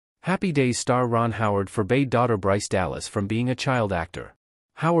Happy Days star Ron Howard forbade daughter Bryce Dallas from being a child actor.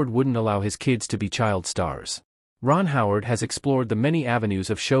 Howard wouldn't allow his kids to be child stars. Ron Howard has explored the many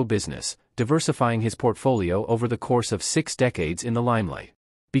avenues of show business, diversifying his portfolio over the course of 6 decades in the limelight.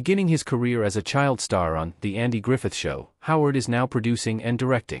 Beginning his career as a child star on The Andy Griffith Show, Howard is now producing and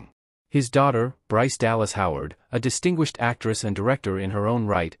directing. His daughter, Bryce Dallas Howard, a distinguished actress and director in her own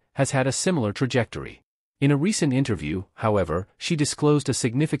right, has had a similar trajectory. In a recent interview, however, she disclosed a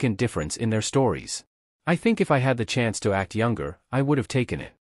significant difference in their stories. "I think if I had the chance to act younger, I would have taken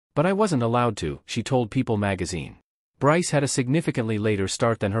it. But I wasn't allowed to," she told People magazine. Bryce had a significantly later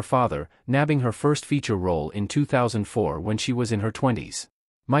start than her father, nabbing her first feature role in 2004 when she was in her 20s.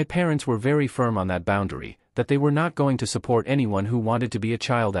 "My parents were very firm on that boundary, that they were not going to support anyone who wanted to be a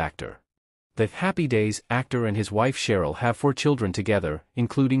child actor." The Happy Days actor and his wife Cheryl have 4 children together,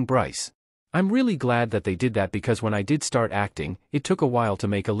 including Bryce. "I'm really glad that they did that because when I did start acting, it took a while to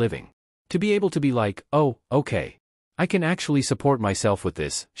make a living. To be able to be like, oh, okay, I can actually support myself with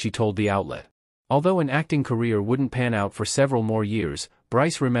this," she told the outlet. Although an acting career wouldn't pan out for several more years,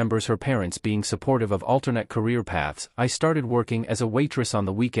 Bryce remembers her parents being supportive of alternate career paths. "I started working as a waitress on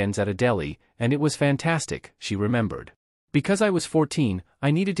the weekends at a deli, and it was fantastic," she remembered. "Because I was 14,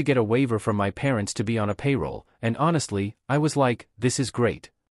 I needed to get a waiver from my parents to be on a payroll, and honestly, I was like, this is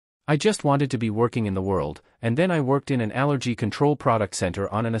great. I just wanted to be working in the world, and then I worked in an allergy control product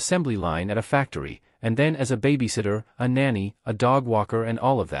center on an assembly line at a factory, and then as a babysitter, a nanny, a dog walker and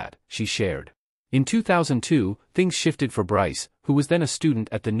all of that," she shared. In 2002, things shifted for Bryce, who was then a student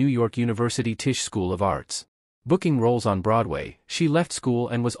at the New York University Tisch School of Arts. Booking roles on Broadway, she left school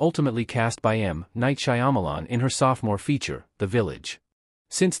and was ultimately cast by M. Night Shyamalan in her sophomore feature, The Village.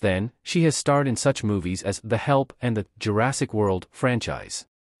 Since then, she has starred in such movies as The Help and the Jurassic World franchise.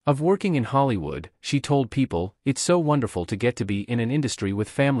 Of working in Hollywood, she told People, "It's so wonderful to get to be in an industry with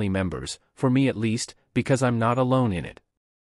family members, for me at least, because I'm not alone in it."